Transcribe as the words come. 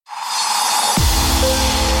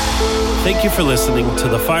Thank you for listening to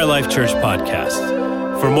the Fire Life Church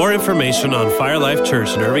podcast. For more information on Fire Life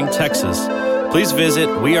Church in Irving, Texas, please visit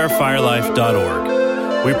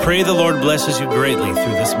wearefirelife.org. We pray the Lord blesses you greatly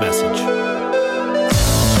through this message.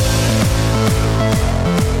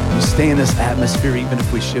 You stay in this atmosphere, even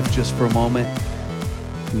if we shift just for a moment.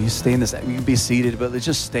 You stay in this, you can be seated, but let's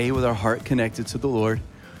just stay with our heart connected to the Lord.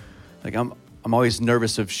 Like I'm always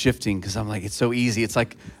nervous of shifting because I'm like, it's so easy. It's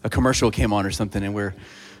like a commercial came on or something and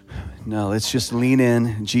let's just lean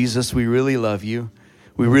in. Jesus, we really love you.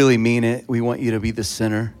 We really mean it. We want you to be the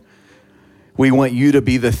center. We want you to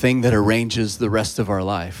be the thing that arranges the rest of our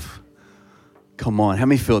life. Come on, how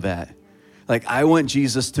many feel that? Like I want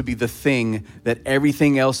Jesus to be the thing that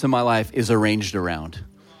everything else in my life is arranged around.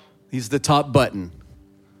 He's the top button.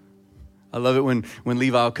 I love it when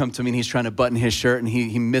Levi will come to me and he's trying to button his shirt and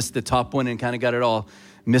he missed the top one and kind of got it all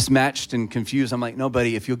mismatched and confused. I'm like, no,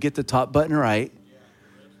 buddy, if you'll get the top button right,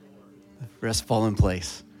 the rest fall in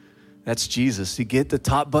place. That's Jesus. You get the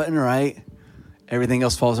top button right, everything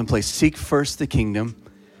else falls in place. Seek first the kingdom,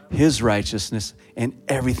 his righteousness, and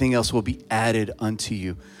everything else will be added unto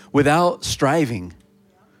you. Without striving,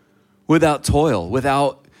 without toil,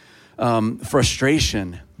 without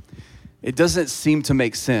frustration. It doesn't seem to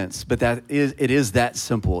make sense, but it is that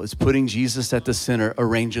simple. It's putting Jesus at the center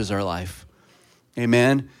arranges our life.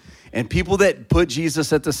 Amen? And people that put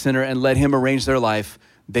Jesus at the center and let him arrange their life,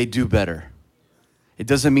 they do better. It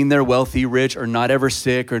doesn't mean they're wealthy, rich, or not ever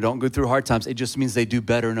sick, or don't go through hard times. It just means they do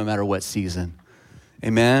better no matter what season.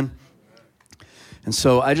 Amen? And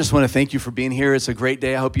so I just want to thank you for being here. It's a great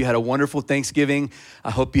day. I hope you had a wonderful Thanksgiving. I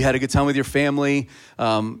hope you had a good time with your family.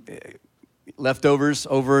 Leftovers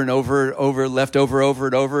over and over, leftover over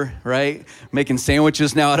and over, right? Making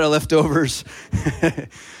sandwiches now out of leftovers.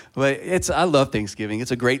 But I love Thanksgiving.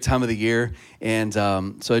 It's a great time of the year. And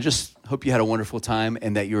so I just hope you had a wonderful time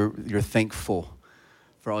and that you're thankful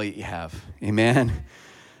for all that you have. Amen.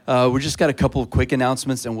 We just got a couple of quick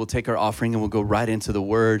announcements and we'll take our offering and we'll go right into the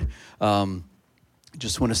word.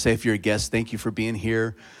 Just want to say if you're a guest, thank you for being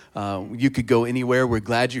here. You could go anywhere. We're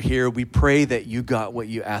glad you're here. We pray that you got what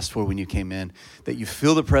you asked for when you came in, that you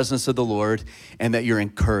feel the presence of the Lord and that you're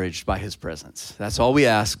encouraged by his presence. That's all we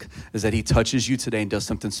ask, is that he touches you today and does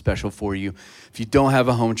something special for you. If you don't have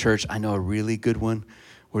a home church, I know a really good one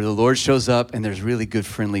where the Lord shows up and there's really good,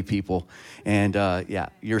 friendly people. And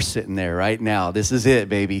you're sitting there right now. This is it,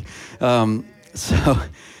 baby. Let's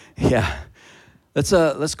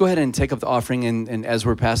go ahead and take up the offering, and as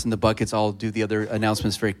we're passing the buckets, I'll do the other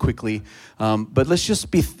announcements very quickly. But let's just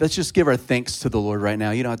give our thanks to the Lord right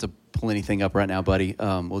now. You don't have to pull anything up right now, buddy.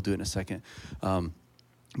 We'll do it in a second.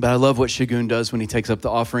 But I love what Shagun does when he takes up the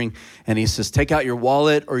offering, and he says, take out your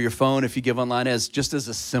wallet or your phone if you give online as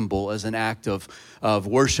a symbol, as an act of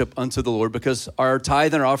worship unto the Lord, because our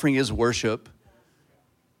tithe and our offering is worship.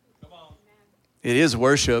 It is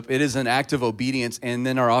worship. It is an act of obedience, and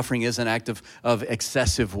then our offering is an act of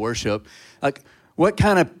excessive worship. Like, what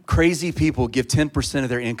kind of crazy people give 10% of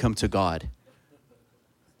their income to God?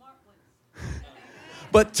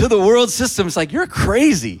 But to the world system, it's like, you're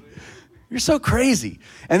crazy. You're so crazy.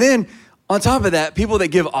 And then on top of that, people that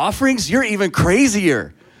give offerings, you're even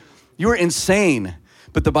crazier. You're insane.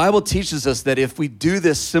 But the Bible teaches us that if we do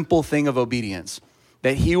this simple thing of obedience,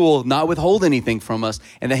 that he will not withhold anything from us,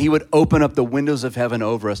 and that he would open up the windows of heaven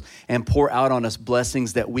over us and pour out on us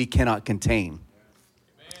blessings that we cannot contain. Amen.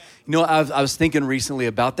 You know, I was thinking recently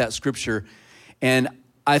about that scripture, and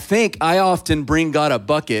I think I often bring God a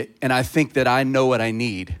bucket, and I think that I know what I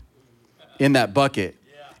need in that bucket.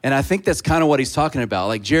 Yeah. And I think that's kind of what he's talking about.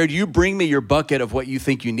 Like, Jared, you bring me your bucket of what you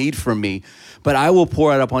think you need from me, but I will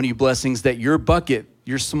pour out upon you blessings that your bucket,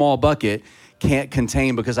 your small bucket, can't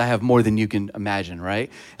contain, because I have more than you can imagine,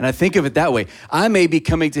 right? And I think of it that way. I may be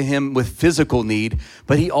coming to him with physical need,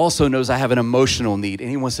 but he also knows I have an emotional need, and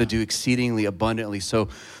he wants to do exceedingly abundantly. So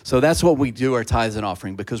that's what we do our tithes and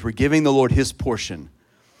offering, because we're giving the Lord his portion.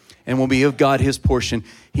 And when we give God his portion,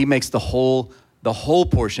 he makes the whole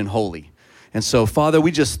portion holy. And so, Father,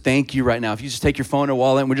 we just thank you right now. If you just take your phone or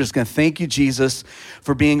wallet, and we're just going to thank you, Jesus,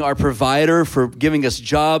 for being our provider, for giving us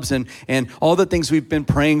jobs and all the things we've been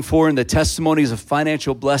praying for, and the testimonies of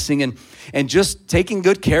financial blessing, and just taking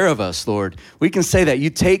good care of us, Lord. We can say that. You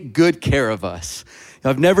take good care of us.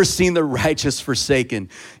 I've never seen the righteous forsaken.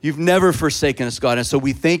 You've never forsaken us, God. And so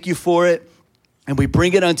we thank you for it, and we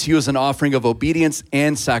bring it unto you as an offering of obedience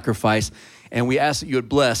and sacrifice. And we ask that you would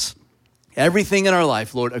bless everything in our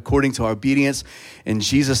life, Lord, according to our obedience. In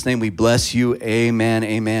Jesus' name, we bless you. Amen,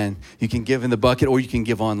 amen. You can give in the bucket or you can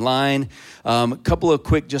give online. A couple of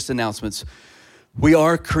quick just announcements. We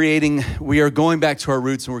are going back to our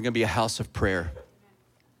roots, and we're going to be a house of prayer.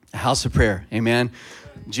 A house of prayer, amen.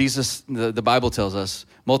 Jesus, the Bible tells us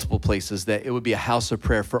multiple places that it would be a house of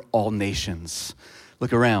prayer for all nations.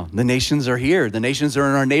 Look around. The nations are here. The nations are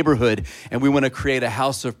in our neighborhood, and we want to create a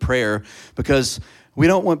house of prayer because we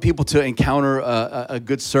don't want people to encounter a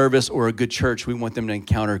good service or a good church. We want them to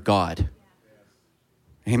encounter God.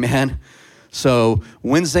 Amen. So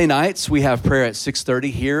Wednesday nights, we have prayer at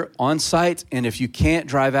 6:30 here on site. And if you can't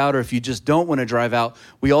drive out or if you just don't want to drive out,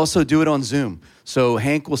 we also do it on Zoom. So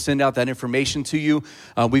Hank will send out that information to you.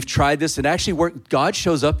 We've tried this. It actually worked. God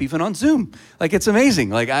shows up even on Zoom. Like, it's amazing.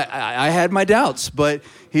 Like, I had my doubts, but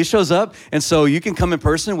he shows up. And so you can come in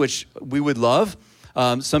person, which we would love.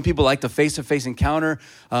 Some people like the face-to-face encounter,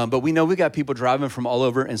 but we know we got people driving from all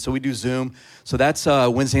over, and so we do Zoom. So that's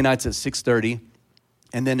Wednesday nights at 6:30.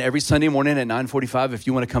 And then every Sunday morning at 9:45, if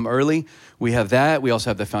you want to come early, we have that. We also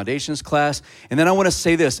have the foundations class. And then I want to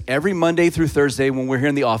say this. Every Monday through Thursday when we're here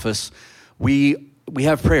in the office, we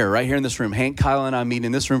have prayer right here in this room. Hank, Kyle, and I meet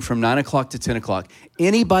in this room from 9 o'clock to 10 o'clock.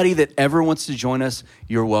 Anybody that ever wants to join us,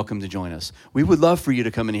 you're welcome to join us. We would love for you to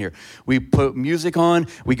come in here. We put music on.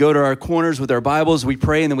 We go to our corners with our Bibles. We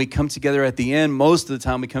pray, and then we come together at the end. Most of the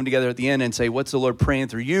time, we come together at the end and say, what's the Lord praying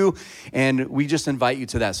through you? And we just invite you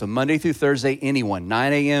to that. So Monday through Thursday, anyone,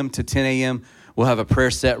 9 a.m. to 10 a.m., we'll have a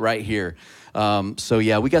prayer set right here. So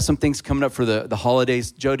yeah, we got some things coming up for the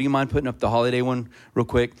holidays. Joe, do you mind putting up the holiday one real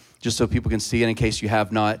quick, just so people can see it in case you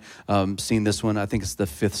have not seen this one? I think it's the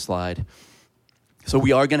 5th slide. So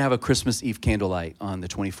we are going to have a Christmas Eve candlelight on the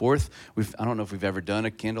 24th. I don't know if we've ever done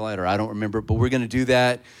a candlelight, or I don't remember, but we're going to do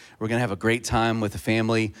that. We're going to have a great time with the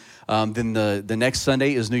family. Then the next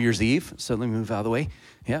Sunday is New Year's Eve. So let me move out of the way.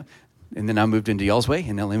 Yeah. And then I moved into y'all's way,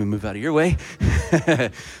 and now let me move out of your way.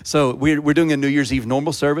 So we're doing a New Year's Eve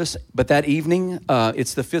normal service, but that evening,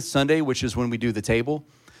 it's the 5th Sunday, which is when we do the table.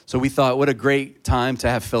 So we thought, what a great time to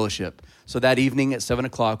have fellowship. So that evening at 7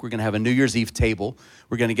 o'clock, we're going to have a New Year's Eve table.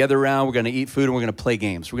 We're going to gather around, we're going to eat food, and we're going to play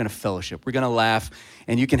games. We're going to fellowship. We're going to laugh,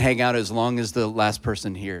 and you can hang out as long as the last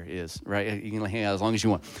person here is, right? You can hang out as long as you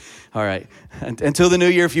want. All right. Until the new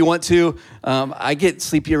year, if you want to. I get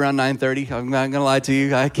sleepy around 9:30. I'm not going to lie to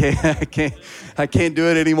you. I can't do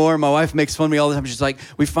it anymore. My wife makes fun of me all the time. She's like,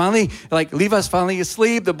 Levi's finally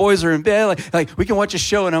asleep. The boys are in bed. Like we can watch a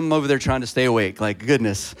show, and I'm over there trying to stay awake. Like,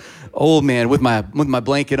 goodness. Old man with my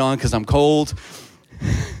blanket on because I'm cold.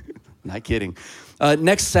 Not kidding.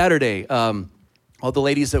 Next Saturday, all the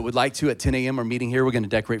ladies that would like to at 10 a.m. are meeting here. We're going to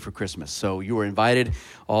decorate for Christmas. So you are invited,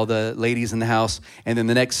 all the ladies in the house. And then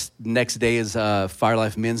the next day is Fire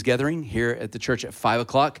Life Men's Gathering here at the church at 5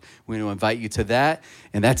 o'clock. We're going to invite you to that.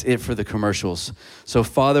 And that's it for the commercials. So,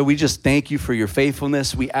 Father, we just thank you for your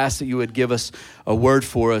faithfulness. We ask that you would give us a word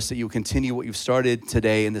for us, that you would continue what you've started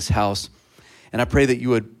today in this house. And I pray that you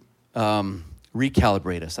would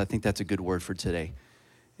recalibrate us. I think that's a good word for today.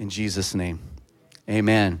 In Jesus' name,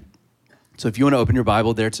 amen. So if you want to open your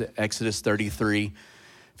Bible there to Exodus 33,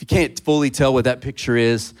 if you can't fully tell what that picture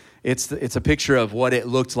is, it's a picture of what it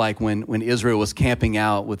looked like when Israel was camping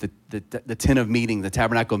out with the tent of meeting, the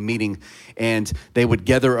tabernacle meeting, and they would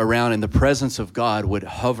gather around and the presence of God would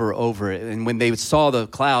hover over it. And when they saw the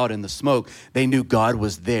cloud and the smoke, they knew God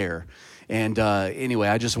was there. And anyway,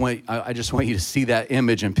 I just want you to see that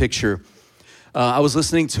image and picture. I was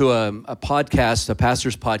listening to a podcast, a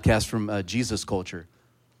pastor's podcast from Jesus Culture.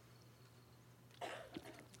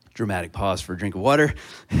 Dramatic pause for a drink of water.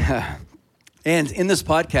 And in this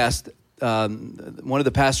podcast, one of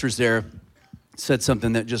the pastors there said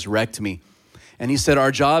something that just wrecked me. And he said,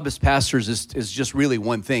 our job as pastors is just really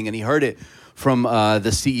one thing. And he heard it from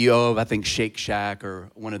the CEO of, I think, Shake Shack or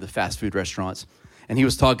one of the fast food restaurants. And he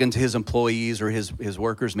was talking to his employees or his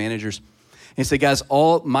workers, managers. And he said, guys,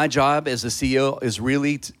 my job as a CEO is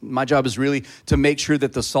really to make sure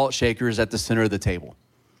that the salt shaker is at the center of the table.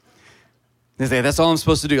 They say, that's all I'm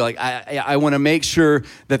supposed to do. Like, I want to make sure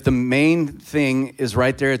that the main thing is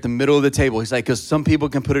right there at the middle of the table. He's like, because some people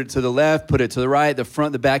can put it to the left, put it to the right, the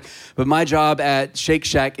front, the back. But my job at Shake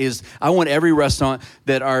Shack is I want every restaurant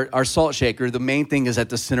that our salt shaker, the main thing is at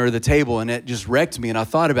the center of the table. And it just wrecked me. And I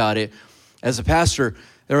thought about it. As a pastor,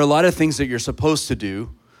 there are a lot of things that you're supposed to do,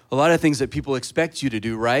 a lot of things that people expect you to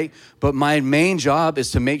do, right? But my main job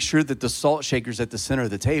is to make sure that the salt shaker's at the center of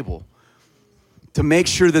the table. To make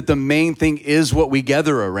sure that the main thing is what we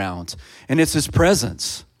gather around, and it's his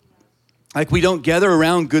presence. Like, we don't gather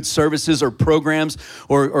around good services or programs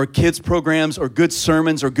or kids programs or good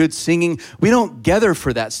sermons or good singing. We don't gather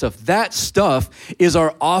for that stuff. That stuff is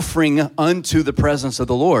our offering unto the presence of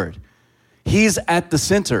the Lord. He's at the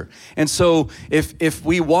center. And so if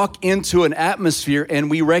we walk into an atmosphere and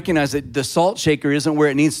we recognize that the salt shaker isn't where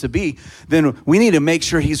it needs to be, then we need to make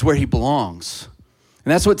sure he's where he belongs.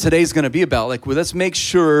 And that's what today's going to be about. Like, well, let's make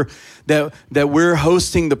sure that we're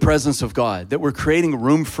hosting the presence of God, that we're creating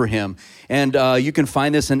room for him. And you can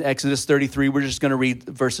find this in Exodus 33. We're just going to read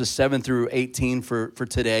verses 7 through 18 for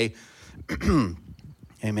today.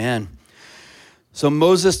 Amen. So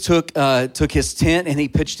Moses took his tent and he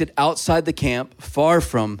pitched it outside the camp, far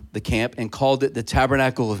from the camp, and called it the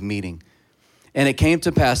tabernacle of meeting. And it came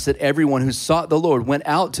to pass that everyone who sought the Lord went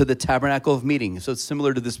out to the tabernacle of meeting. So it's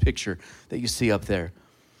similar to this picture that you see up there.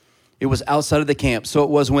 It was outside of the camp. So it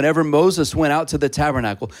was whenever Moses went out to the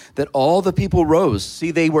tabernacle that all the people rose.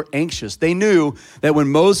 See, they were anxious. They knew that when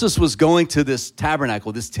Moses was going to this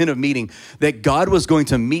tabernacle, this tent of meeting, that God was going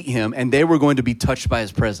to meet him and they were going to be touched by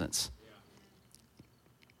his presence.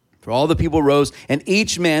 For all the people rose, and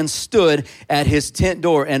each man stood at his tent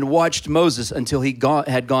door and watched Moses until he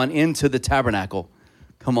had gone into the tabernacle.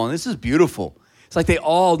 Come on, this is beautiful. It's like they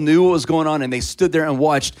all knew what was going on, and they stood there and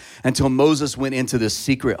watched until Moses went into this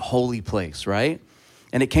secret holy place, right?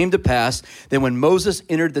 And it came to pass that when Moses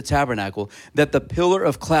entered the tabernacle, that the pillar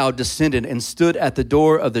of cloud descended and stood at the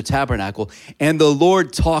door of the tabernacle, and the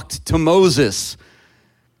Lord talked to Moses.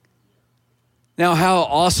 Now, how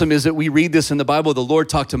awesome is it we read this in the Bible, the Lord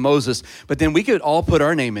talked to Moses, but then we could all put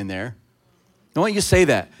our name in there. Why don't you say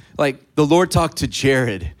that? Like, the Lord talked to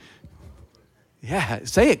Jared. Yeah,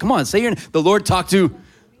 say it. Come on, say your name. The Lord talked to,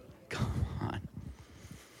 come on.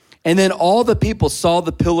 And then all the people saw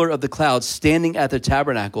the pillar of the cloud standing at the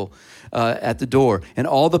tabernacle at the door. And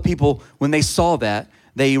all the people, when they saw that,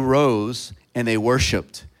 they rose and they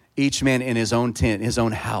worshiped, each man in his own tent, his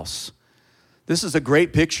own house. This is a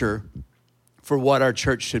great picture for what our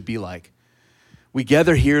church should be like. We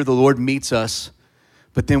gather here, the Lord meets us,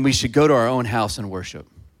 but then we should go to our own house and worship.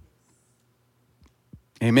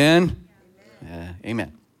 Amen? Yeah,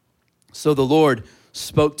 amen. So the Lord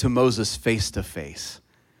spoke to Moses face to face.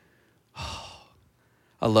 Oh,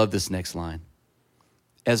 I love this next line.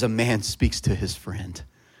 As a man speaks to his friend.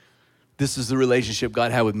 This is the relationship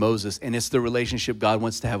God had with Moses, and it's the relationship God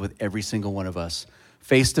wants to have with every single one of us.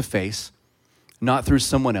 Face to face, not through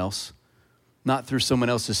someone else. Not through someone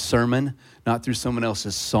else's sermon, not through someone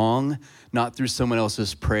else's song, not through someone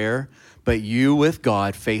else's prayer, but you with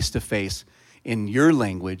God face to face in your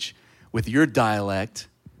language, with your dialect,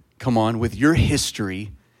 come on, with your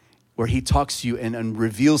history, where he talks to you and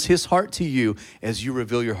reveals his heart to you as you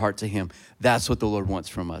reveal your heart to him. That's what the Lord wants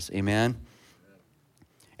from us. Amen?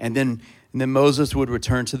 And then Moses would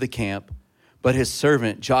return to the camp, but his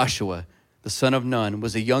servant Joshua, the son of Nun,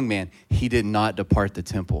 was a young man. He did not depart the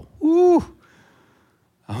temple. Ooh.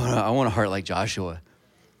 I want a heart like Joshua.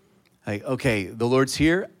 Like, okay, the Lord's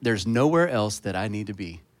here. There's nowhere else that I need to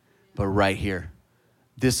be but right here.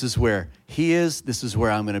 This is where he is. This is where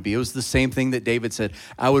I'm going to be. It was the same thing that David said.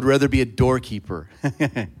 I would rather be a doorkeeper.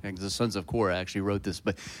 The sons of Korah actually wrote this.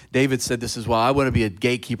 But David said this is why I want to be a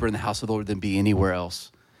gatekeeper in the house of the Lord than be anywhere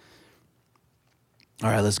else. All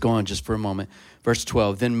right, let's go on just for a moment. Verse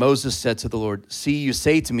 12, then Moses said to the Lord, see, you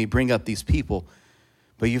say to me, bring up these people,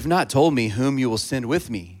 but you've not told me whom you will send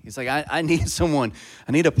with me. He's like, I need someone.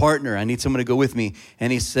 I need a partner. I need someone to go with me.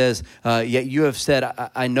 And he says, yet you have said,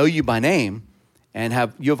 I know you by name,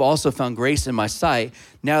 and you have also found grace in my sight.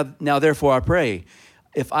 Now, therefore, I pray,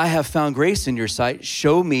 if I have found grace in your sight,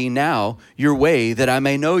 show me now your way that I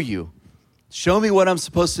may know you. Show me what I'm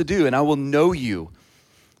supposed to do, and I will know you,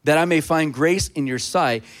 that I may find grace in your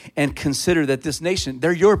sight and consider that this nation,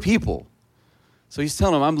 they're your people. So he's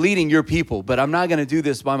telling them, I'm leading your people, but I'm not going to do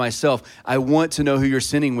this by myself. I want to know who you're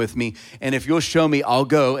sending with me. And if you'll show me, I'll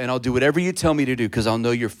go and I'll do whatever you tell me to do because I'll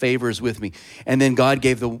know your favor is with me. And then God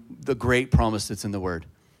gave the great promise that's in the word.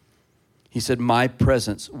 He said, my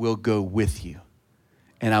presence will go with you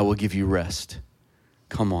and I will give you rest.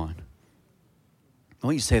 Come on. I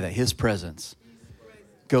want you to say that. His presence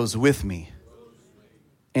goes with me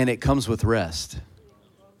and it comes with rest.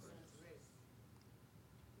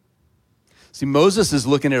 See, Moses is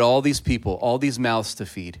looking at all these people, all these mouths to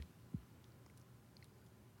feed.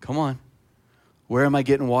 Come on. Where am I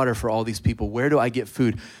getting water for all these people? Where do I get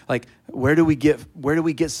food? Like, where do we get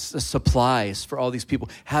supplies for all these people?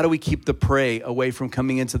 How do we keep the prey away from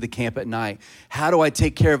coming into the camp at night? How do I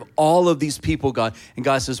take care of all of these people, God? And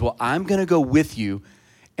God says, well, I'm going to go with you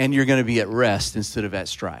and you're going to be at rest instead of at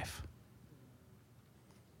strife.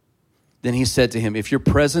 Then he said to him, if your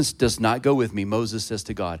presence does not go with me, Moses says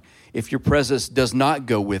to God, if your presence does not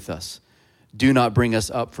go with us, do not bring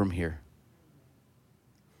us up from here.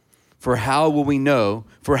 For how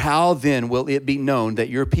then will it be known that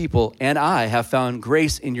your people and I have found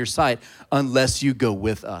grace in your sight unless you go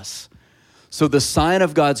with us? So the sign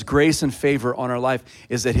of God's grace and favor on our life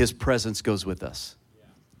is that his presence goes with us.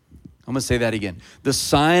 I'm going to say that again. The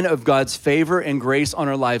sign of God's favor and grace on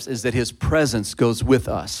our lives is that his presence goes with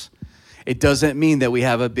us. It doesn't mean that we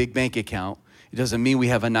have a big bank account. It doesn't mean we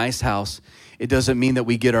have a nice house. It doesn't mean that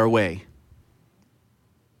we get our way.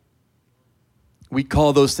 We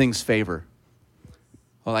call those things favor.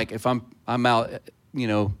 Like if I'm out,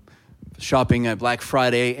 shopping at Black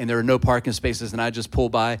Friday and there are no parking spaces and I just pull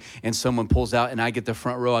by and someone pulls out and I get the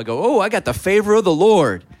front row, I go, oh, I got the favor of the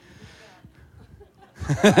Lord.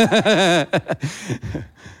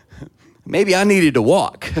 Maybe I needed to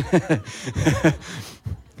walk.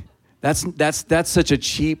 That's such a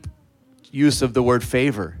cheap use of the word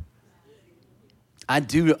favor. I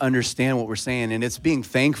do understand what we're saying, and it's being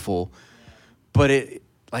thankful, but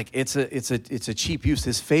it's a cheap use.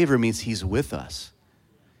 His favor means he's with us.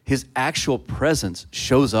 His actual presence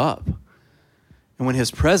shows up. And when his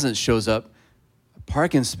presence shows up,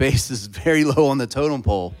 parking space is very low on the totem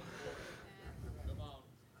pole.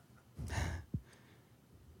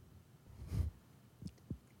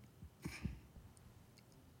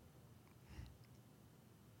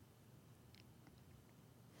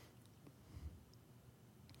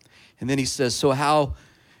 And then he says, so how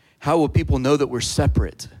will people know that we're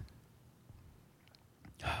separate?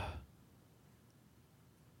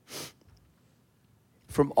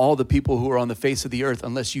 From all the people who are on the face of the earth,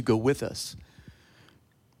 unless you go with us.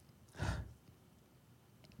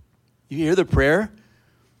 You hear the prayer?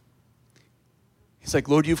 He's like,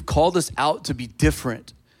 Lord, you've called us out to be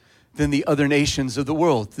different than the other nations of the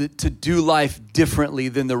world, to do life differently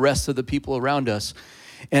than the rest of the people around us.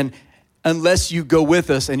 And unless you go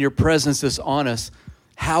with us and your presence is on us,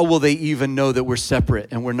 how will they even know that we're separate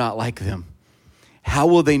and we're not like them? How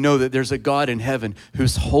will they know that there's a God in heaven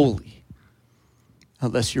who's holy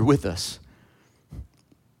unless you're with us?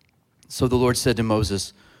 So the Lord said to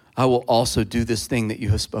Moses, I will also do this thing that you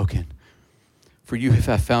have spoken. For you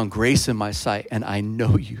have found grace in my sight, and I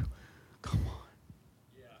know you. Come on.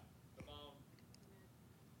 Yeah, come on.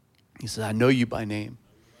 He said, I know you by name.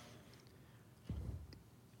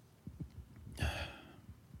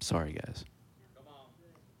 Sorry, guys. Come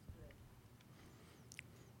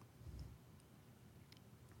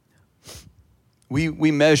on.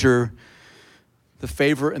 We measure the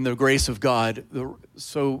favor and the grace of God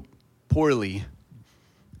so poorly.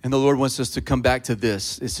 And the Lord wants us to come back to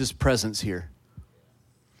this. It's his presence here.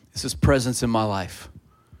 It's his presence in my life.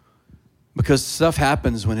 Because stuff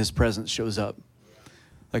happens when his presence shows up.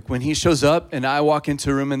 Like when he shows up and I walk into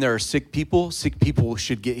a room and there are sick people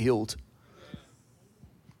should get healed.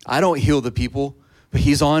 I don't heal the people, but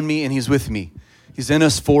he's on me and he's with me. He's in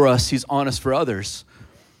us for us. He's on us for others.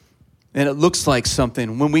 And it looks like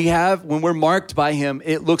something. When we're marked by him,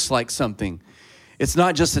 it looks like something. It's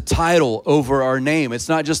not just a title over our name. It's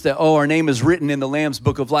not just that, our name is written in the Lamb's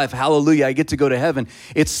book of life. Hallelujah, I get to go to heaven.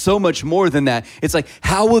 It's so much more than that. It's like,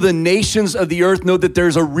 how will the nations of the earth know that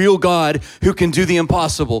there's a real God who can do the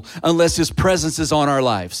impossible unless his presence is on our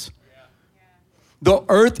lives? The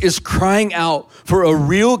earth is crying out for a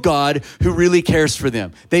real God who really cares for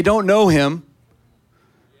them. They don't know him.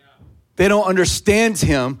 They don't understand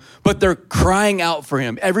him, but they're crying out for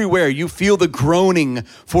him. Everywhere you feel the groaning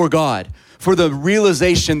for God, for the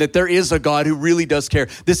realization that there is a God who really does care.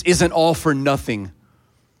 This isn't all for nothing.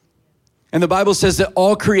 And the Bible says that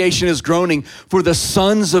all creation is groaning for the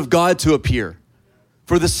sons of God to appear,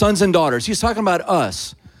 for the sons and daughters. He's talking about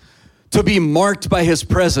us, to be marked by his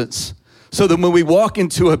presence, so that when we walk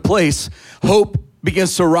into a place, hope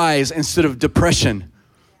begins to rise instead of depression.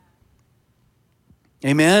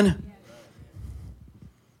 Amen?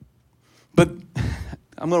 But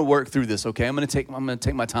I'm going to work through this, okay? I'm going to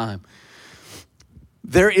take my time.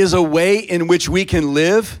 There is a way in which we can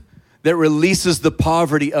live that releases the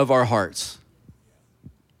poverty of our hearts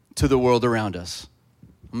to the world around us.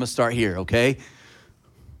 I'm going to start here, okay?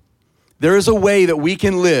 There is a way that we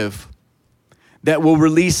can live that will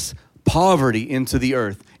release poverty into the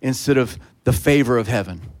earth instead of the favor of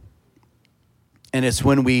heaven. And it's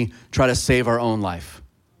when we try to save our own life.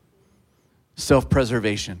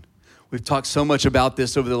 Self-preservation. We've talked so much about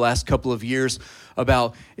this over the last couple of years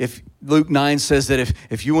about if Luke 9 says that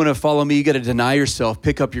if you want to follow me, you got to deny yourself,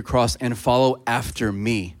 pick up your cross, and follow after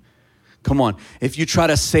me. Come on. If you try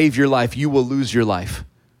to save your life, you will lose your life.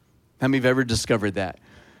 How many have ever discovered that?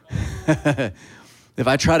 If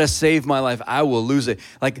I try to save my life, I will lose it.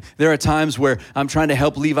 Like there are times where I'm trying to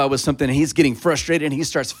help Levi with something and he's getting frustrated and he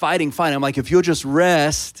starts fighting. I'm like, if you'll just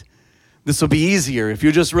rest, this will be easier. If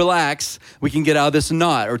you just relax, we can get out of this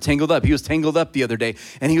knot or tangled up. He was tangled up the other day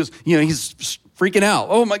and he was, he's freaking out.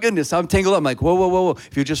 Oh my goodness, I'm tangled up. I'm like, whoa.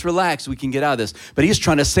 If you just relax, we can get out of this. But he's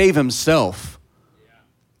trying to save himself.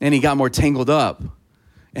 And he got more tangled up.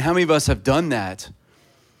 And how many of us have done that?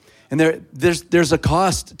 And there's a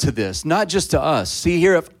cost to this, not just to us. See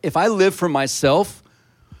here, if I live for myself,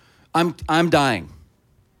 I'm dying.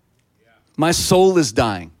 My soul is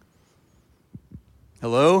dying.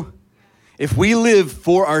 Hello? If we live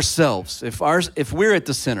for ourselves, if we're at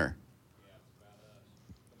the center,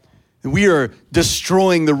 we are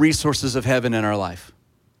destroying the resources of heaven in our life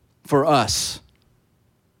for us.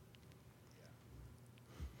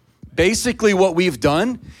 Basically, what we've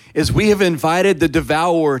done is we have invited the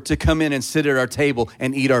devourer to come in and sit at our table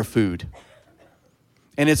and eat our food.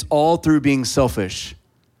 And it's all through being selfish.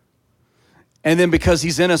 And then because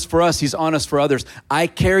he's in us for us, he's on us for others. I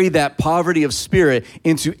carry that poverty of spirit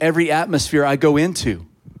into every atmosphere I go into.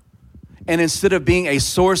 And instead of being a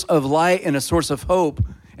source of light and a source of hope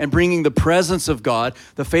and bringing the presence of God,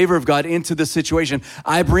 the favor of God into the situation,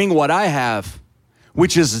 I bring what I have,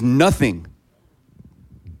 which is nothing.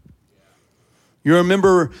 You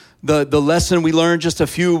remember the lesson we learned just a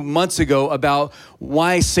few months ago about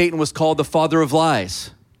why Satan was called the father of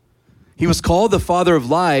lies. He was called the father of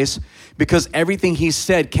lies because everything he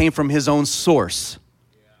said came from his own source.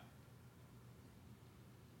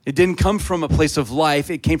 It didn't come from a place of life.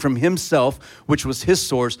 It came from himself, which was his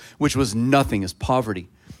source, which was nothing, is poverty.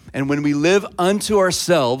 And when we live unto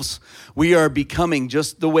ourselves, we are becoming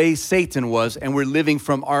just the way Satan was, and we're living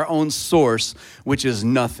from our own source, which is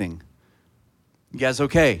nothing. You guys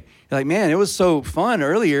okay? You're like, man, it was so fun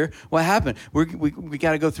earlier. What happened? We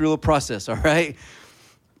got to go through a little process, all right?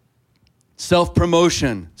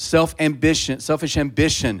 Self-promotion, selfish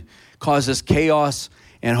ambition causes chaos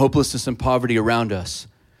and hopelessness and poverty around us.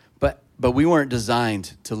 But we weren't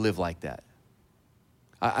designed to live like that.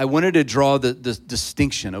 I wanted to draw the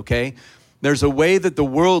distinction, okay? There's a way that the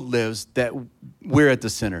world lives that we're at the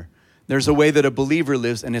center. There's a way that a believer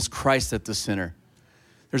lives, and it's Christ at the center.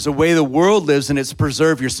 There's a way the world lives, and it's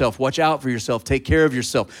preserve yourself. Watch out for yourself. Take care of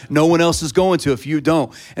yourself. No one else is going to if you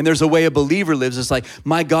don't. And there's a way a believer lives. It's like,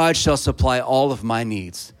 my God shall supply all of my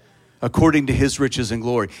needs according to his riches and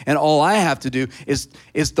glory. And all I have to do is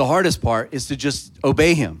the hardest part, is to just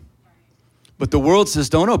obey him. But the world says,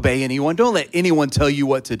 don't obey anyone. Don't let anyone tell you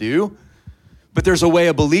what to do. But there's a way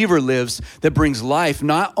a believer lives that brings life,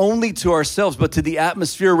 not only to ourselves, but to the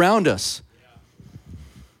atmosphere around us.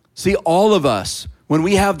 See, all of us, when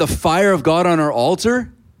we have the fire of God on our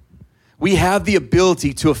altar, we have the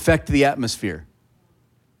ability to affect the atmosphere.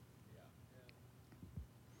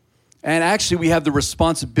 And actually, we have the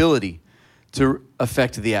responsibility to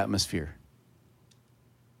affect the atmosphere.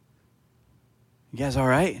 You guys all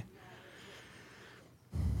right?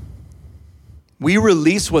 We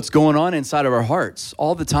release what's going on inside of our hearts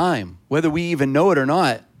all the time, whether we even know it or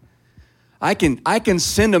not. I can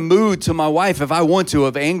send a mood to my wife if I want to,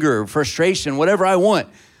 of anger, frustration, whatever I want,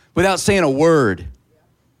 without saying a word.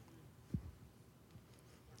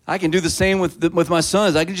 I can do the same with my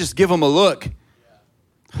sons. I can just give them a look.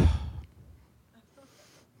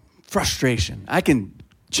 Frustration. I can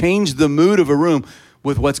change the mood of a room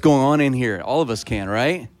with what's going on in here. All of us can,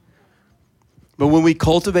 right? But when we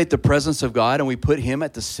cultivate the presence of God and we put him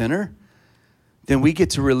at the center, then we get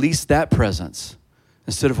to release that presence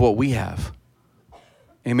instead of what we have.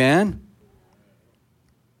 Amen?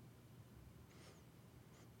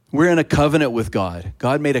 We're in a covenant with God.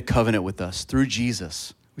 God made a covenant with us through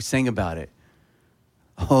Jesus. We sang about it.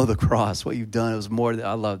 Oh, the cross, what you've done. It was more than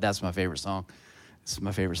I love. That's my favorite song. It's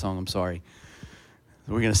my favorite song. I'm sorry.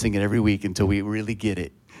 We're going to sing it every week until we really get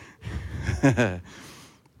it.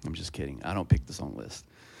 I'm just kidding. I don't pick the song list.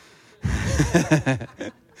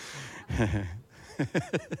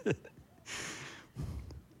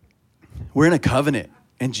 We're in a covenant,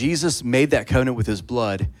 and Jesus made that covenant with his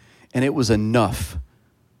blood, and it was enough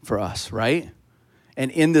for us, right? And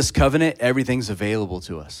in this covenant, everything's available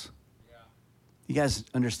to us. You guys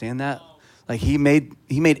understand that? Like he made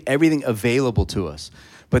everything available to us.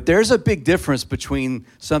 But there's a big difference between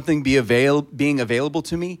something being available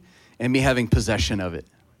to me and me having possession of it.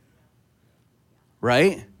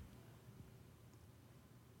 Right?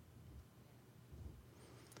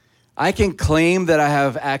 I can claim that I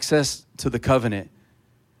have access to the covenant,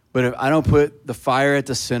 but if I don't put the fire at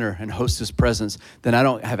the center and host his presence, then I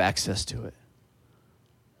don't have access to it.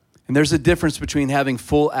 And there's a difference between having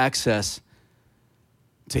full access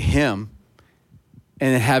to him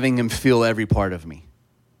and having him feel every part of me.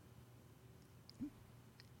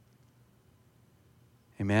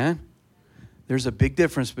 Amen? There's a big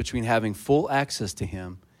difference between having full access to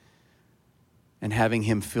him and having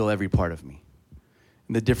him feel every part of me.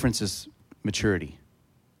 And the difference is maturity.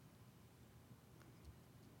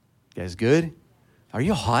 You guys good? Are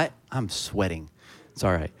you hot? I'm sweating. It's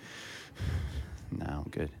all right. No,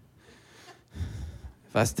 I'm good.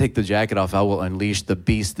 If I take the jacket off, I will unleash the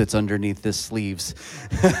beast that's underneath the sleeves.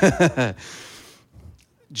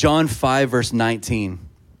 John 5, verse 19.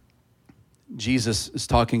 Jesus is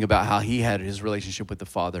talking about how he had his relationship with the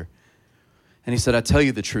Father. And he said, I tell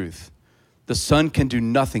you the truth. The Son can do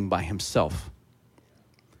nothing by himself.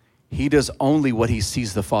 He does only what he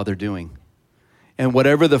sees the Father doing. And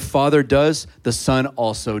whatever the Father does, the Son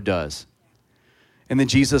also does. And then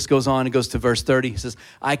Jesus goes on and goes to verse 30. He says,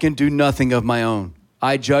 I can do nothing of my own.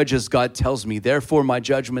 I judge as God tells me. Therefore, my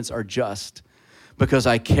judgments are just, because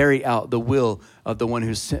I carry out the will of the one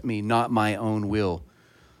who sent me, not my own will.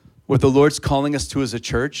 What the Lord's calling us to as a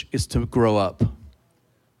church is to grow up.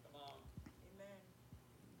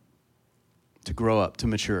 To grow up, to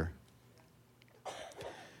mature.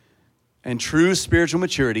 And true spiritual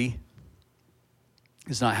maturity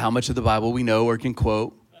is not how much of the Bible we know or can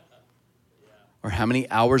quote, or how many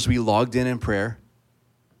hours we logged in prayer,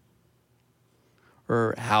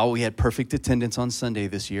 or how we had perfect attendance on Sunday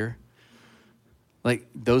this year. Like,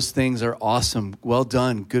 those things are awesome. Well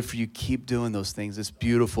done. Good for you. Keep doing those things. It's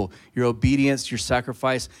beautiful. Your obedience, your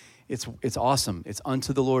sacrifice, it's awesome. It's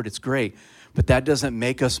unto the Lord. It's great. But that doesn't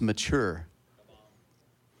make us mature.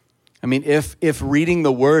 I mean, if reading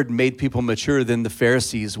the word made people mature, then the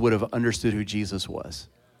Pharisees would have understood who Jesus was.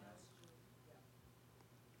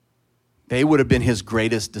 They would have been his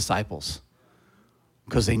greatest disciples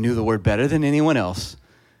because they knew the word better than anyone else.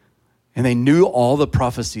 And they knew all the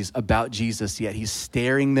prophecies about Jesus, yet he's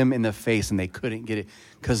staring them in the face and they couldn't get it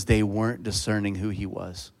because they weren't discerning who he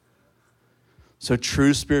was. So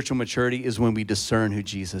true spiritual maturity is when we discern who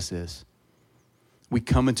Jesus is. We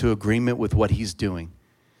come into agreement with what he's doing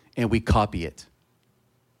and we copy it.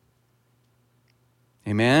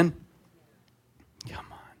 Amen? Come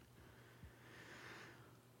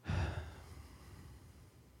on.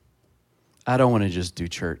 I don't want to just do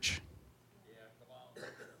church.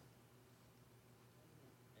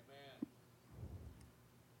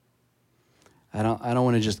 I don't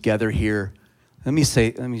want to just gather here. Let me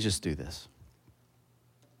just do this.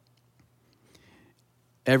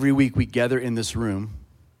 Every week we gather in this room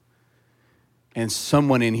and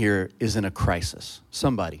someone in here is in a crisis.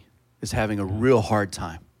 Somebody is having a real hard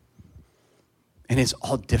time. And it's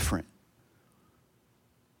all different.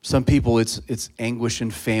 Some people it's anguish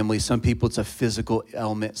in family. Some people it's a physical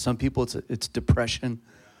ailment. Some people it's depression.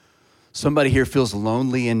 Somebody here feels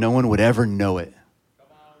lonely and no one would ever know it.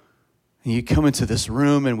 And you come into this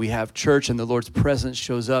room and we have church and the Lord's presence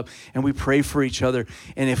shows up and we pray for each other.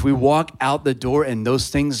 And if we walk out the door and those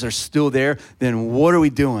things are still there, then what are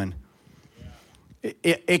we doing?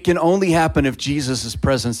 It can only happen if Jesus'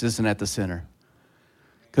 presence isn't at the center.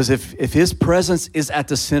 Because if his presence is at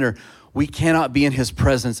the center, we cannot be in his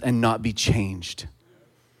presence and not be changed.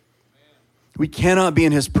 We cannot be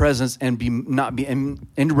in his presence and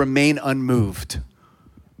remain unmoved.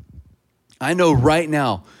 I know right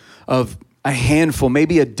now of a handful,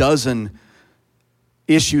 maybe a dozen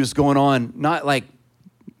issues going on, not like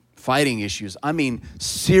fighting issues. I mean,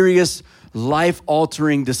 serious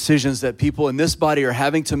life-altering decisions that people in this body are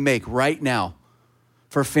having to make right now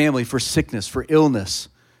for family, for sickness, for illness.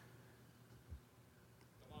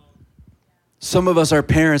 Some of us, our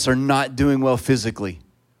parents, are not doing well physically.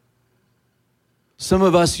 Some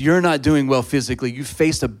of us, you're not doing well physically. You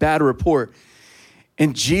faced a bad report,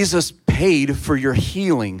 and Jesus paid for your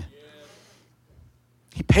healing.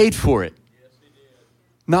 He paid for it.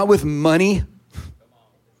 Not with money,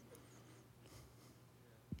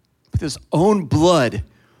 with his own blood.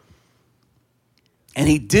 And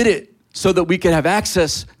he did it so that we could have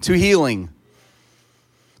access to healing.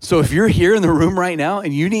 So if you're here in the room right now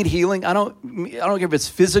and you need healing, I don't care if it's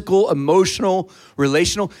physical, emotional,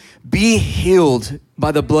 relational, be healed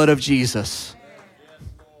by the blood of Jesus.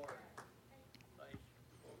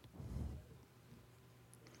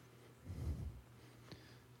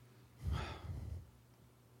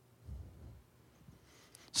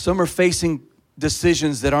 Some are facing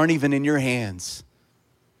decisions that aren't even in your hands.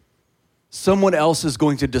 Someone else is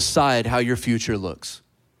going to decide how your future looks.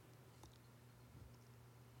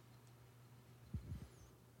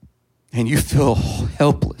 And you feel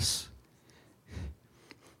helpless.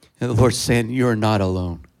 And the Lord's saying, you're not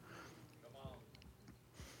alone.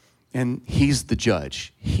 And he's the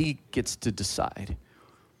judge. He gets to decide.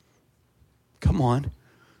 Come on.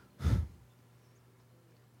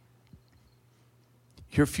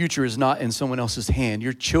 Your future is not in someone else's hand.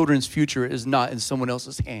 Your children's future is not in someone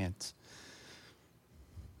else's hands.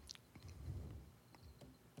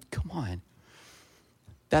 Come on.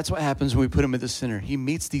 That's what happens when we put him at the center. He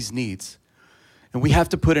meets these needs. And we have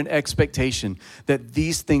to put an expectation that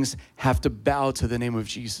these things have to bow to the name of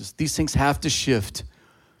Jesus. These things have to shift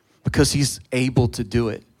because he's able to do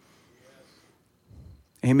it.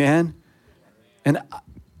 Amen? And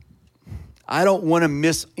I don't want to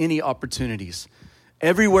miss any opportunities.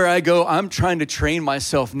 Everywhere I go, I'm trying to train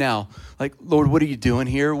myself now. Like, Lord, what are you doing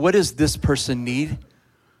here? What does this person need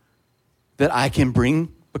that I can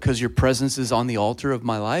bring because your presence is on the altar of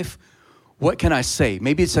my life? What can I say?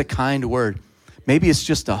 Maybe it's a kind word. Maybe it's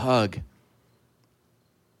just a hug.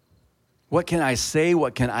 What can I say?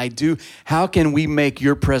 What can I do? How can we make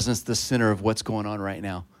your presence the center of what's going on right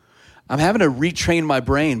now? I'm having to retrain my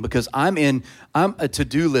brain because I'm a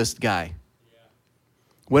to-do list guy.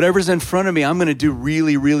 Whatever's in front of me, I'm going to do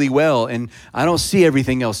really, really well. And I don't see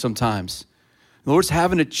everything else sometimes. The Lord's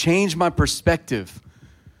having to change my perspective.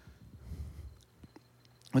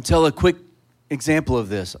 I'll tell a quick example of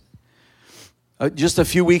this. Just a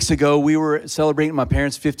few weeks ago, we were celebrating my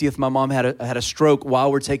parents' 50th. My mom had a stroke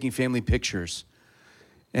while we're taking family pictures.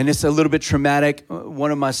 And it's a little bit traumatic. One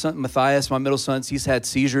of my son, Matthias, my middle sons, he's had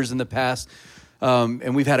seizures in the past.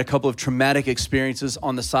 And we've had a couple of traumatic experiences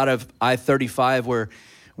on the side of I-35 where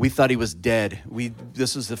we thought he was dead.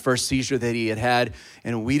 This was the first seizure that he had,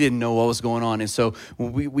 and we didn't know what was going on. And so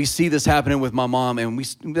we see this happening with my mom, and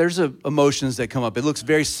there's emotions that come up. It looks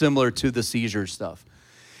very similar to the seizure stuff.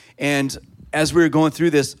 And as we were going through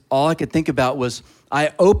this, all I could think about was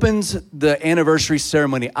I opened the anniversary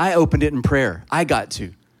ceremony. I opened it in prayer. I got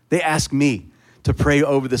to. They asked me to pray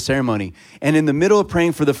over the ceremony. And in the middle of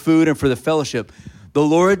praying for the food and for the fellowship, the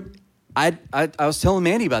Lord, I was telling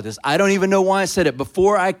Mandy about this. I don't even know why I said it.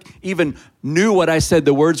 Before I even knew what I said,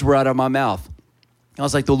 the words were out of my mouth. I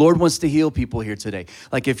was like, the Lord wants to heal people here today.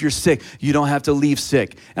 Like if you're sick, you don't have to leave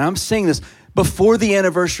sick. And I'm saying this before the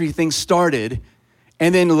anniversary thing started.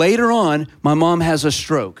 And then later on, my mom has a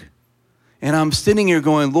stroke. And I'm sitting here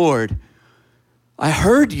going, Lord, I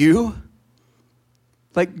heard you.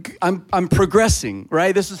 Like I'm progressing,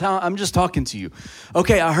 right? This is how I'm just talking to you.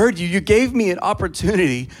 Okay, I heard you. You gave me an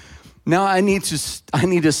opportunity. Now I need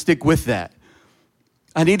to stick with that.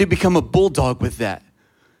 I need to become a bulldog with that.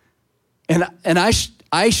 And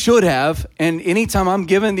I should have. And anytime I'm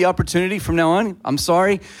given the opportunity from now on, I'm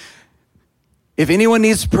sorry. If anyone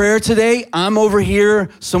needs prayer today, I'm over here.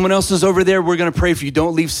 Someone else is over there. We're going to pray for you.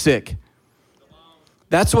 Don't leave sick.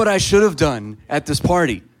 That's what I should have done at this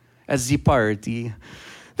party. At the party.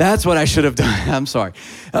 That's what I should have done. I'm sorry.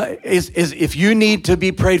 Is if you need to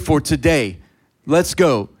be prayed for today, let's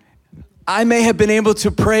go. I may have been able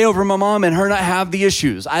to pray over my mom and her not have the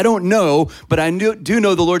issues. I don't know, but I do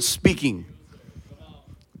know the Lord's speaking.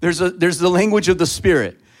 There's the language of the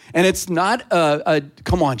Spirit. And it's not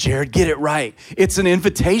come on, Jared, get it right. It's an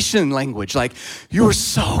invitation language. Like, you were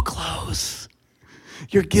so close.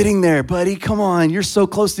 You're getting there, buddy. Come on. You're so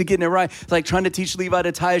close to getting it right. It's like trying to teach Levi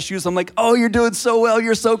to tie his shoes. I'm like, oh, you're doing so well.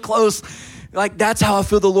 You're so close. Like, that's how I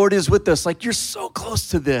feel the Lord is with us. Like, you're so close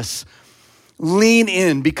to this. Lean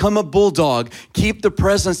in. Become a bulldog. Keep the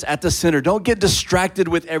presence at the center. Don't get distracted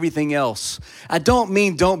with everything else. I don't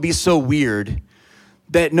mean don't be so weird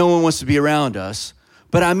that no one wants to be around us.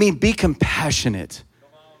 But I mean, be compassionate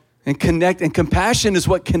and connect. And compassion is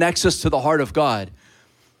what connects us to the heart of God.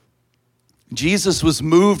 Jesus was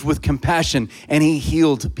moved with compassion and he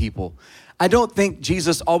healed people. I don't think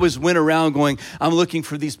Jesus always went around going, I'm looking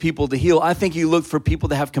for these people to heal. I think he looked for people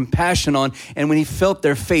to have compassion on. And when he felt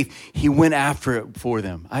their faith, he went after it for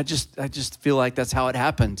them. I just feel like that's how it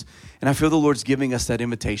happened. And I feel the Lord's giving us that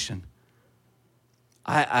invitation.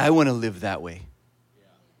 I want to live that way.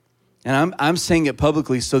 And I'm saying it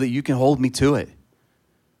publicly so that you can hold me to it.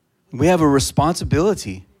 We have a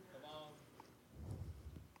responsibility.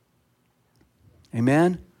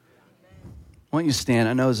 Amen? Why don't you stand?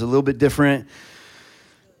 I know it's a little bit different.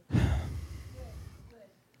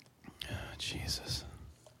 Jesus.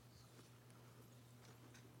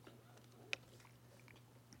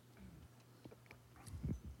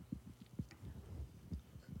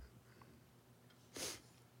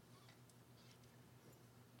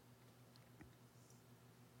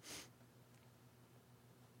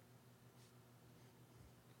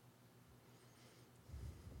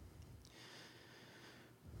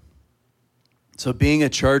 So being a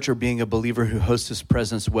church or being a believer who hosts his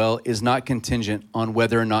presence well is not contingent on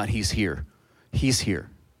whether or not he's here. He's here.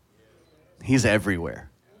 He's everywhere.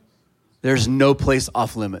 There's no place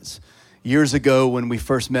off limits. Years ago when we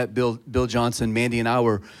first met Bill Johnson, Mandy and I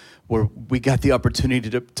we got the opportunity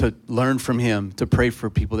to learn from him, to pray for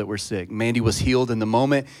people that were sick. Mandy was healed in the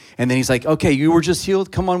moment. And then he's like, okay, you were just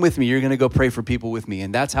healed? Come on with me. You're going to go pray for people with me.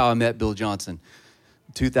 And that's how I met Bill Johnson,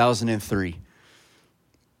 2003.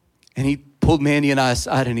 And pulled Mandy and I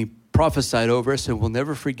aside and he prophesied over us, and we'll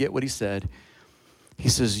never forget what he said. He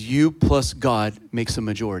says, you plus God makes a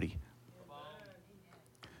majority.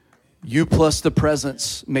 You plus the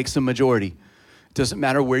presence makes a majority. It doesn't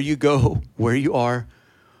matter where you go, where you are.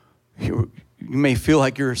 You may feel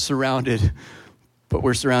like you're surrounded, but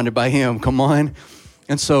we're surrounded by him. Come on.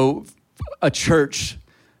 And so a church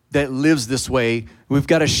that lives this way, we've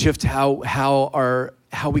got to shift how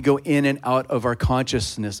we go in and out of our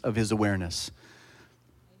consciousness of his awareness.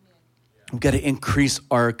 We've got to increase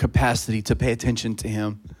our capacity to pay attention to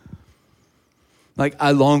him. Like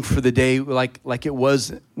I long for the day, like it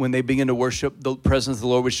was when they began to worship, the presence of the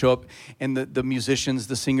Lord would show up, and the musicians,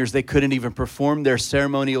 the singers, they couldn't even perform their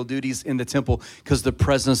ceremonial duties in the temple because the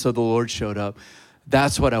presence of the Lord showed up.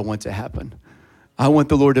 That's what I want to happen. I want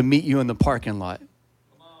the Lord to meet you in the parking lot.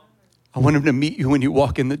 I want him to meet you when you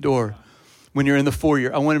walk in the door, when you're in the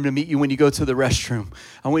foyer. I want him to meet you when you go to the restroom.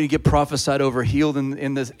 I want you to get prophesied over, healed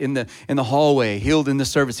in the hallway, healed in the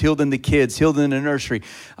service, healed in the kids, healed in the nursery.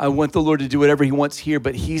 I want the Lord to do whatever he wants here,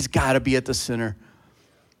 but he's got to be at the center.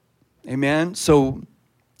 Amen? So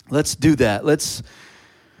let's do that. Let's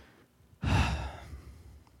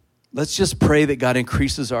just pray that God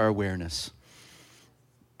increases our awareness.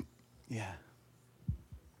 Yeah.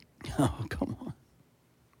 Oh, come on.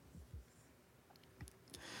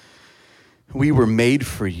 We were made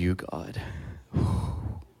for you, God.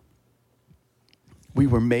 We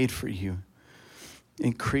were made for you.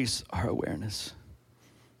 Increase our awareness.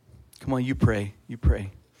 Come on, you pray. You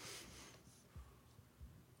pray.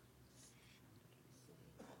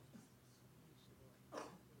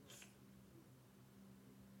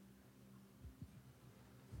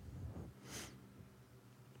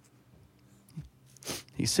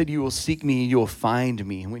 He said, you will seek me, you will find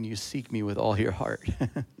me when you seek me with all your heart.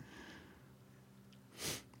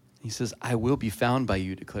 He says, I will be found by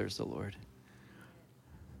you, declares the Lord.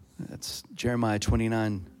 That's Jeremiah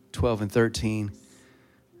 29, 12 and 13.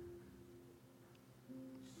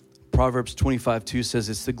 Proverbs 25, 2 says,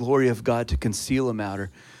 it's the glory of God to conceal a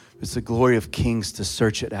matter. It's the glory of kings to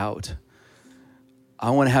search it out.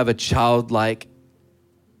 I want to have a childlike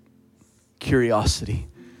curiosity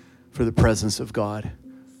for the presence of God.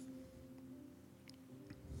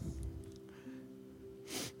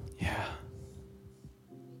 Yeah.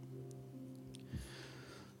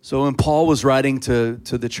 So when Paul was writing to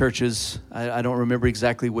the churches, I don't remember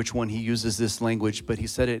exactly which one he uses this language, but he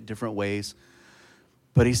said it different ways.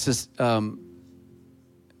 But he says,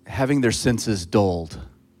 having their senses dulled.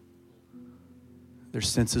 Their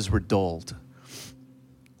senses were dulled.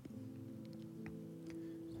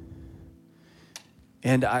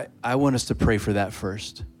 And I want us to pray for that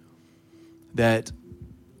first. That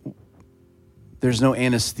there's no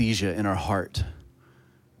anesthesia in our heart.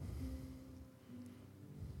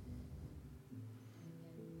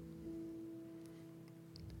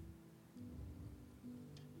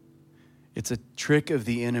 It's a trick of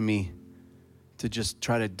the enemy to just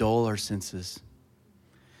try to dull our senses.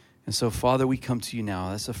 And so, Father, we come to you now.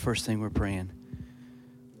 That's the first thing we're praying.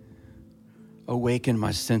 Awaken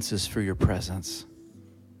my senses for your presence.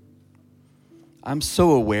 I'm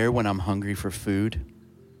so aware when I'm hungry for food.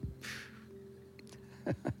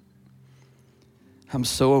 I'm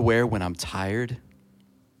so aware when I'm tired.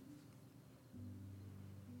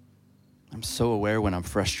 I'm so aware when I'm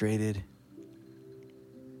frustrated.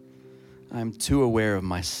 I'm too aware of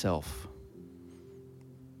myself.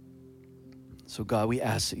 So God, we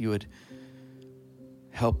ask that you would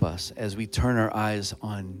help us as we turn our eyes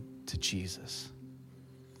on to Jesus.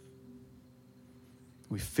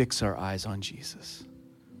 We fix our eyes on Jesus,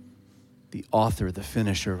 the author, the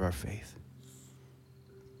finisher of our faith.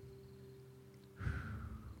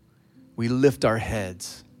 We lift our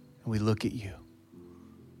heads and we look at you,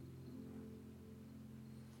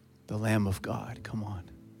 the Lamb of God. Come on.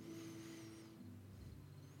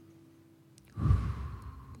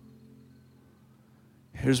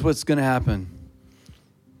 Here's what's going to happen.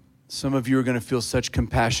 Some of you are going to feel such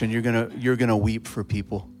compassion. You're going to weep for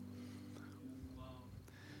people.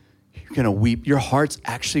 You're going to weep. Your heart's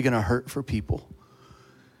actually going to hurt for people.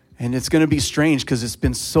 And it's going to be strange because it's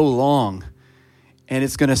been so long and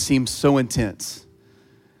it's going to seem so intense.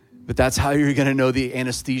 But that's how you're going to know the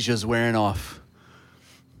anesthesia is wearing off.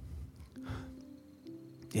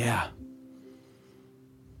 Yeah.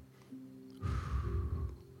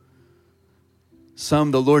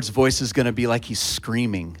 Some, the Lord's voice is going to be like he's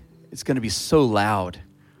screaming. It's going to be so loud.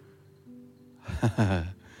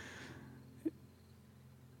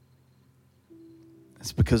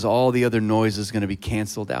 It's because all the other noise is going to be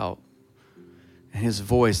canceled out. And his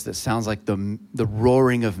voice that sounds like the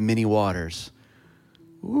roaring of many waters.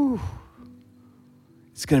 Ooh,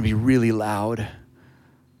 It's going to be really loud.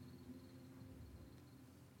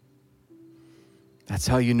 That's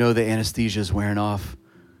how you know the anesthesia is wearing off.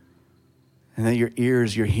 And that your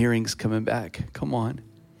ears, your hearing's coming back. Come on.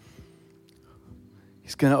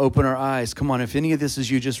 He's going to open our eyes. Come on, if any of this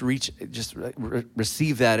is you, just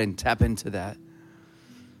receive that and tap into that.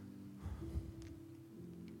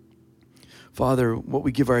 Father, what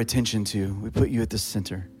we give our attention to, we put you at the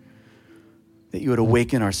center. That you would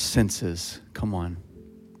awaken our senses. Come on.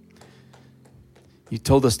 You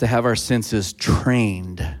told us to have our senses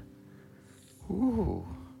trained. Ooh.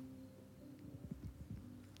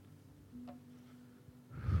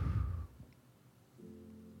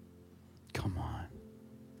 Come on.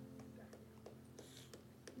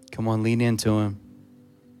 Come on, lean into him.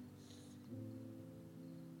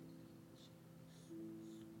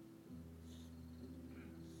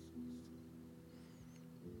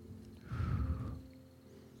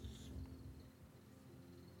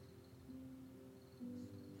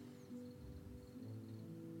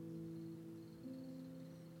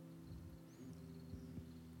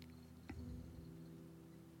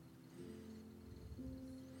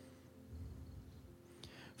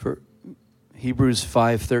 For Hebrews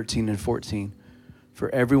 5:13 and 14, for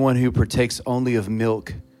everyone who partakes only of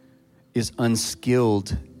milk is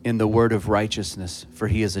unskilled in the word of righteousness, for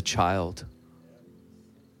he is a child.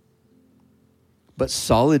 But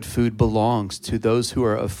solid food belongs to those who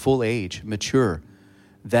are of full age, mature.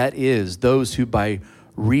 That is, those who by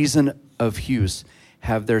reason of use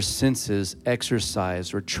have their senses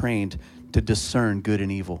exercised or trained to discern good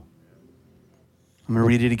and evil. I'm going to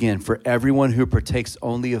read it again. For everyone who partakes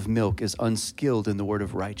only of milk is unskilled in the word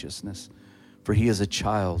of righteousness, for he is a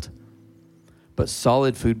child. But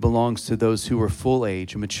solid food belongs to those who are full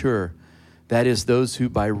age, mature. That is, those who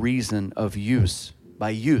by reason of use,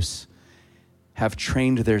 have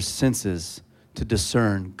trained their senses to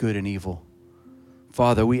discern good and evil.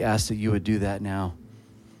 Father, we ask that you would do that now.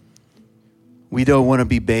 We don't want to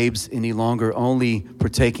be babes any longer, only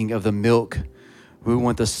partaking of the milk. We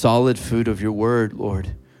want the solid food of your word,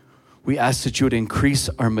 Lord. We ask that you would increase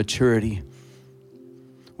our maturity.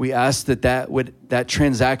 We ask that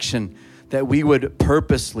transaction, that we would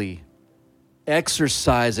purposely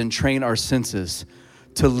exercise and train our senses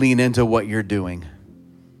to lean into what you're doing.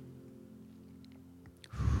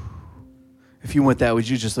 If you want that, would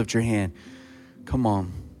you just lift your hand? Come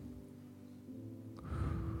on.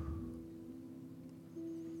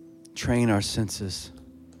 Train our senses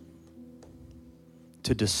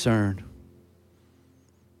to discern.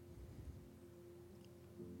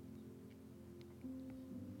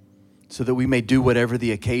 So that we may do whatever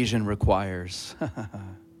the occasion requires.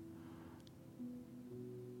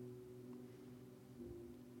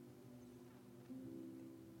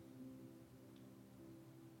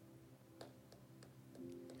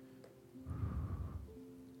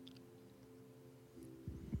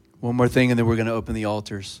 One more thing, and then we're going to open the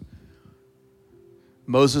altars.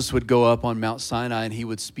 Moses would go up on Mount Sinai and he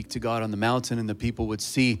would speak to God on the mountain, and the people would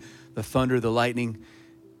see the thunder, the lightning,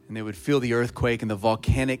 and they would feel the earthquake and the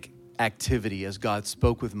volcanic activity as God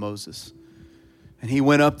spoke with Moses. And he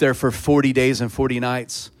went up there for 40 days and 40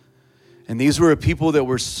 nights. And these were a people that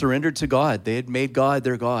were surrendered to God. They had made God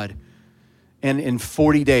their God. And in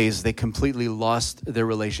 40 days, they completely lost their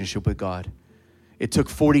relationship with God. It took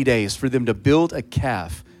 40 days for them to build a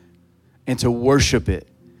calf and to worship it,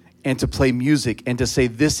 and to play music, and to say,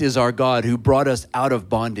 this is our God who brought us out of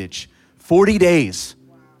bondage. 40 days.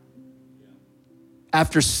 Wow.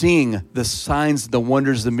 After seeing the signs, the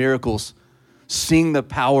wonders, the miracles, seeing the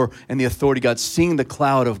power and the authority of God, seeing the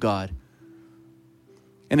cloud of God.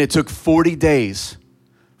 And it took 40 days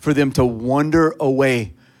for them to wander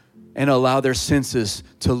away and allow their senses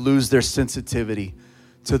to lose their sensitivity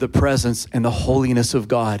to the presence and the holiness of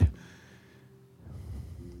God.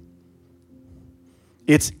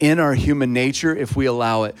 It's in our human nature if we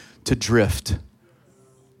allow it to drift.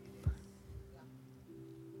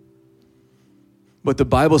 But the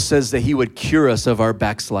Bible says that he would cure us of our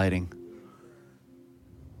backsliding.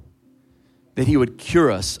 That he would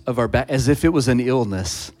cure us of our as if it was an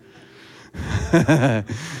illness. That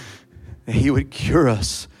he would cure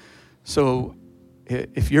us. So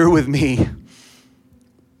if you're with me,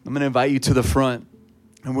 I'm going to invite you to the front,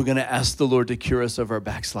 and we're going to ask the Lord to cure us of our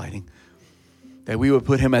backsliding. That we would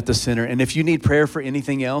put him at the center. And if you need prayer for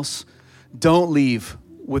anything else, don't leave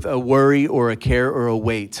with a worry or a care or a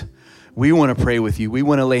weight. We want to pray with you. We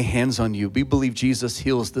want to lay hands on you. We believe Jesus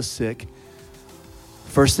heals the sick.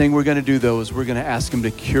 First thing we're going to do, though, is we're going to ask him to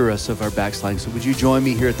cure us of our backsliding. So would you join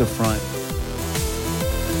me here at the front?